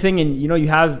in everything, and you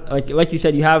have like you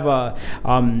said, you have a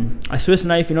Swiss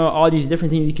knife, all these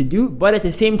different things you can do. But at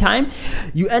the same time,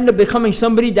 you end up becoming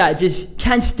somebody that just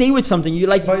can't stay with something. You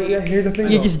like, here's the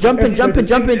thing, you just jump and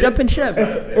ship.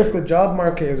 If the job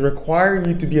market is requiring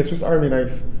you to be a Swiss Army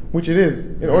knife, which it is,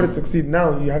 in order to succeed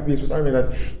now, you have to be a Swiss Army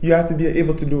knife. You have to be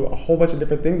able to do a whole bunch of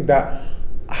different things that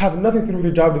have nothing to do with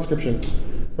your job description.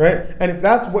 Right, and if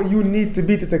that's what you need to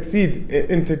be to succeed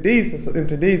in today's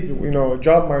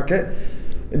job market,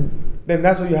 then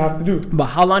that's what you have to do. But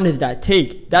how long does that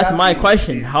take? That's my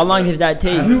question. How long does that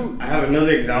take? I have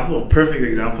another example, a perfect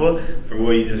example for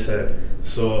what you just said.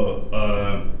 So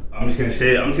I'm just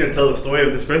gonna tell the story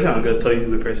of this person. I'm gonna tell you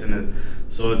who the person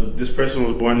is. So this person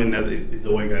was born in Netherlands. He's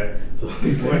a white guy. So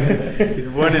he's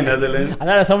born in Netherlands. I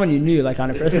thought it was someone you knew, like on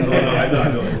a personal level. No, I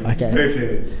don't. Okay. He's very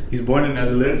famous. He's born in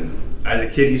Netherlands. As a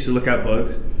kid, he used to look at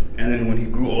bugs, and then when he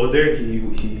grew older, he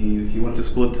went to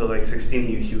school till like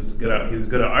 16. He was good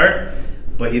at art,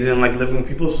 but he didn't like living with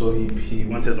people, so he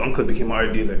went to his uncle, became an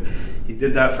art dealer. He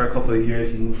did that for a couple of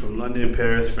years. He moved from London,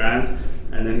 Paris, France,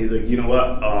 and then he's like, you know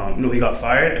what? He got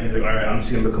fired, and he's like, all right, I'm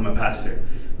just gonna become a pastor.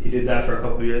 He did that for a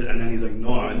couple of years, and then he's like,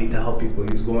 no, I need to help people.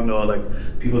 He was going to like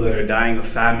people that are dying of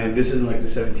famine. This is in like the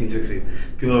 1760s.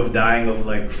 People are dying of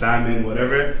like famine,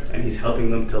 whatever, and he's helping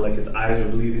them till like his eyes are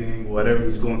bleeding, whatever.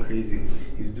 He's going crazy.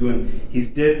 He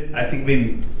did I think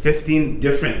maybe 15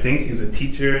 different things. He was a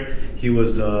teacher, he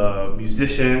was a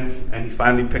musician, and he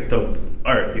finally picked up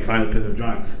art. He finally picked up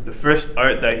drawing. The first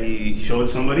art that he showed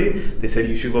somebody, they said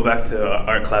you should go back to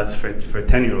art class for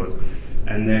 10-year-olds.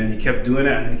 And then he kept doing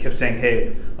it, and then he kept saying,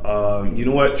 hey, you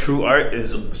know what? True art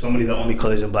is somebody that only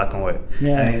colors in black and white.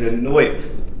 Yeah. And he said, no, wait.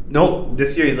 No,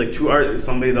 this year he's like, true art is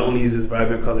somebody that only uses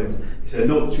vibrant colors. He said,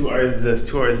 no, true art is this,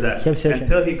 true art is that. Kept searching.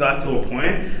 Until he got to a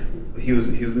point, he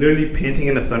was literally painting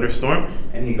in a thunderstorm,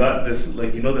 and he got this,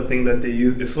 like, you know, the thing that they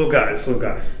use. It's so good.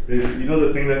 You know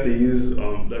the thing that they use,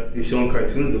 that they show in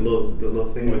cartoons, the little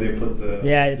thing where they put the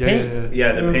Yeah, the paint.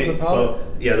 yeah, the paint. The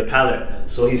palette? The palette.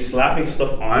 So he's slapping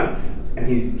stuff on, and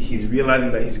he's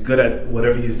realizing that he's good at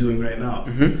whatever he's doing right now.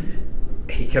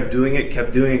 He kept doing it.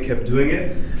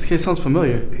 This case sounds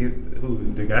familiar. He's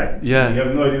who, the guy? Yeah. You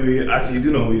have no idea who he is. Actually, you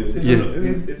do know who he is.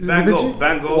 Yeah. It's Van Gogh.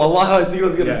 Van Gogh. Wallah, I think I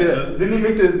was gonna Yeah. say that. Didn't he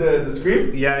make the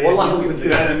scream? Yeah, Wallah, I was he's gonna the say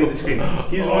guy that. that made the screen.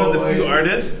 He's one of the few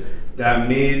artists that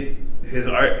made his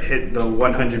art hit the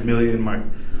 100 million mark.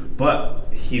 But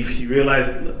he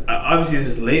realized, obviously this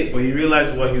is late, but he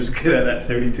realized what he was good at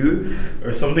 32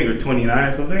 or something, or 29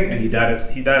 or something, and he died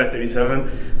at 37,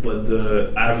 but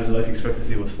the average life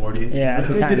expectancy was 40. Yeah, that's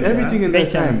He the time. did everything in that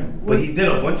Big time. time. But he did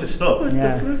a bunch of stuff.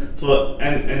 Yeah. So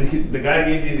the guy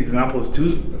gave these examples too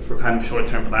for kind of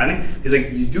short-term planning. He's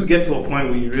like, you do get to a point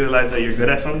where you realize that you're good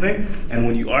at something, and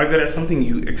when you are good at something,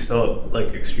 you excel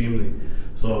like extremely.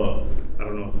 So I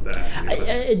don't know if that answers your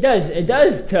question. It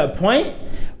does to a point,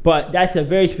 but that's a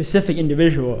very specific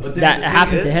individual But then that the thing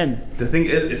happened to is- him. The thing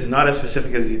is, it's not as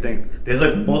specific as you think. There's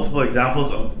like multiple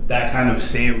examples of that kind of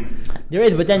same. There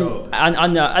is, but then No.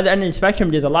 on the other end of the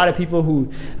spectrum, there's a lot of people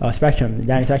who spectrum.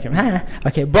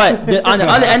 Okay, but on the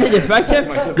other end of the spectrum,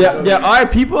 there are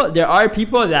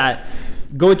people that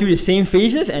go through the same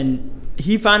phases, and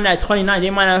he found it at 29. They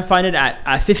might not find it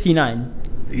at 59.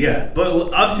 Yeah,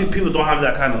 but obviously people don't have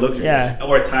that kind of luxury Yeah.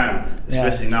 or time,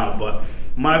 especially now. But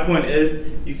my point is,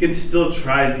 you can still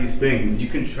try these things. You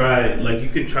can try. Like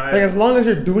as long as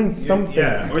you're doing something.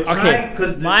 Yeah, or try, Okay,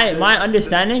 because my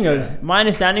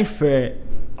understanding for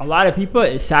a lot of people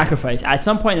is sacrifice. At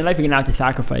some point in life, you're gonna have to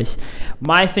sacrifice.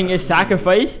 My thing is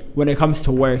sacrifice when it comes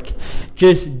to work.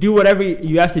 Just do whatever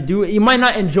you have to do. You might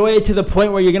not enjoy it to the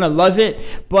point where you're gonna love it,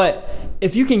 but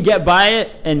if you can get by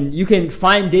it and you can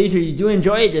find days where you do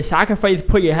enjoy it, just sacrifice,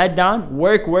 put your head down,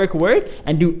 work,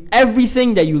 and do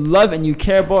everything that you love and you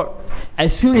care about.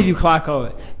 As soon as you clock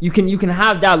out, you can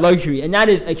have that luxury, and that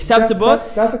is acceptable.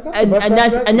 That's acceptable.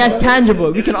 And that's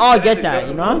tangible. We can all get that,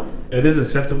 you know. It is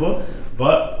acceptable,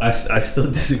 but I still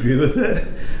disagree with it.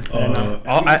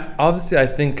 Obviously, I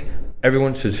think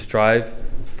everyone should strive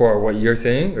for what you're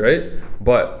saying, right?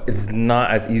 But it's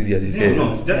not as easy as you say. No,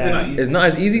 it's definitely not easy. It's not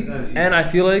as easy, It's not easy. and I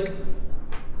feel like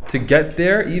to get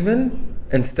there, even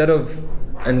instead of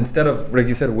like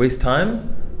you said, waste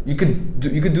time. You could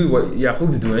do what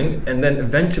Yaqub's doing, and then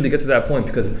eventually get to that point,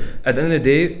 because at the end of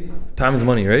the day, time is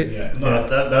money, right? Yeah, no,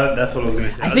 that's what I was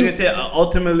gonna say. I was think- gonna say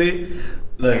ultimately,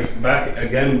 like back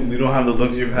again, we don't have the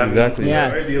luxury of having Exactly.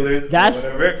 Yeah. our dealers, That's-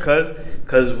 or whatever,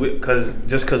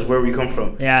 because where we come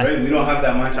from. Yeah. Right? We don't have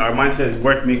that mindset. Our mindset is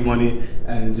work, make money,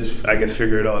 and just I guess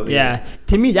figure it out later. Yeah,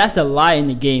 to me, that's the lie in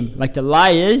the game. Like the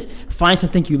lie is find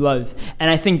something you love, and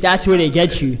I think that's where they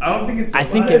get you. I don't think it's. I a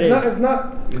think lie. it is. It's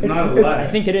not. It's not a lie. I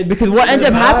think it is because what ends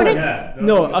up There's a happening? balance. Yeah,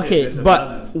 No, that's what I'm okay, saying, there's a but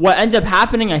balance. what ends up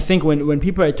happening, I think, when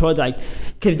people are told like,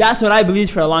 because that's what I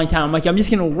believed for a long time. I'm like, I'm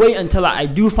just gonna wait until I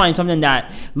do find something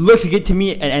that looks good to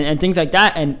me and things like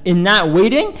that. And in that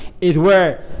waiting is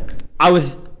where I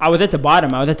was at the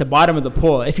bottom. I was at the bottom of the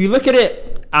pool. If you look at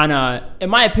it in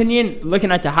my opinion, looking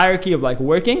at the hierarchy of like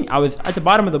working, I was at the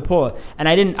bottom of the pool, and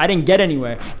I didn't get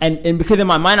anywhere. And because in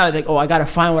my mind I was like, oh, I gotta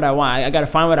find what I want. I gotta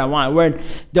find what I want. Where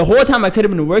the whole time I could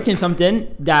have been working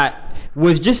something that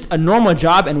was just a normal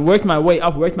job and worked my way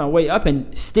up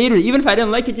and stayed with it. Even if I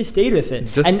didn't like it, just stayed with it.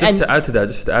 Just to add to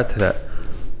that,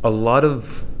 a lot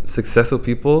of successful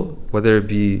people, whether it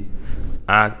be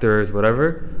actors,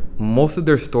 whatever, most of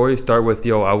their stories start with,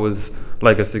 yo, I was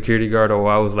like a security guard, or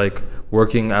I was like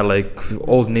working at like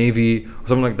Old Navy or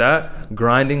something like that,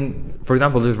 grinding. For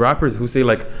example, there's rappers who say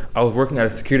like, I was a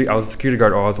security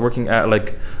guard, or I was working at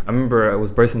like, I remember it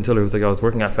was Bryson Tiller who was like, I was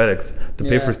working at FedEx to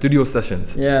pay for studio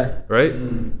sessions. Yeah. Right?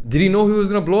 Did he know he was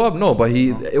gonna blow up? No, but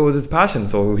it was his passion.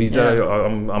 So he said,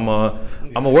 I'm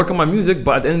gonna work on my music,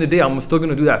 but at the end of the day, I'm still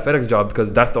gonna do that FedEx job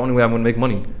because that's the only way I'm gonna make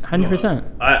money.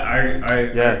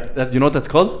 100%. You know what that's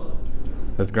called?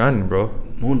 That's grinding, bro.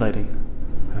 Moonlighting.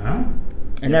 Huh?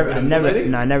 I never heard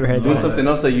Doing that. something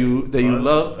else that you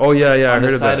love. Oh yeah, I on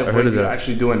heard the of side that. of I what heard of you're that.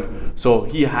 actually doing. So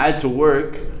he had to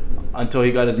work until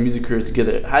he got his music career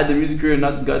together. Had the music career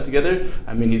not got together,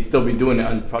 I mean, he'd still be doing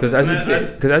it. Because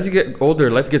as you get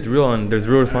older, life gets real and there's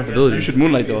real responsibility. You should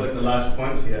moonlight though. Like the last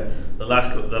point, yeah. The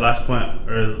last point,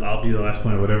 or I'll be the last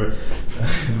point, or whatever.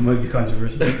 It might be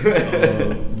controversial,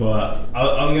 but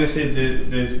I'm gonna say that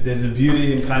there's a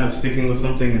beauty in kind of sticking with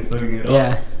something and flipping it Yeah.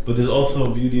 up. But there's also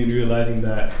a beauty in realizing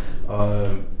that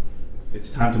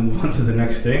it's time to move on to the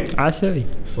next thing. Absolutely.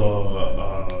 So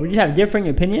We just have differing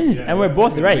opinions, yeah, and we're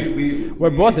both right.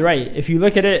 We're both right. If you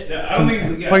look at it, Yeah, I don't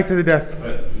think Fight to the death.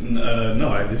 No,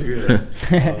 I disagree with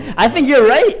that. I think you're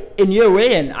right in your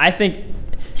way, and I think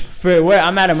for where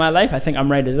I'm at in my life, I think I'm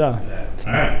right as well.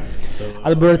 All right. So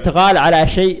البرتقال على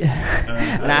شيء.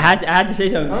 And I had to say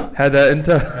something. هذا انت.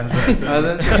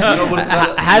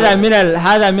 هذا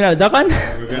من الدقن.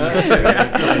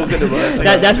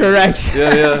 That's correct.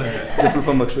 Yeah.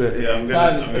 Yeah, I'm gonna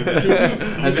end it.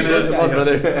 See, You know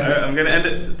the I'm gonna end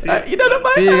it. See, You know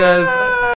the See you guys.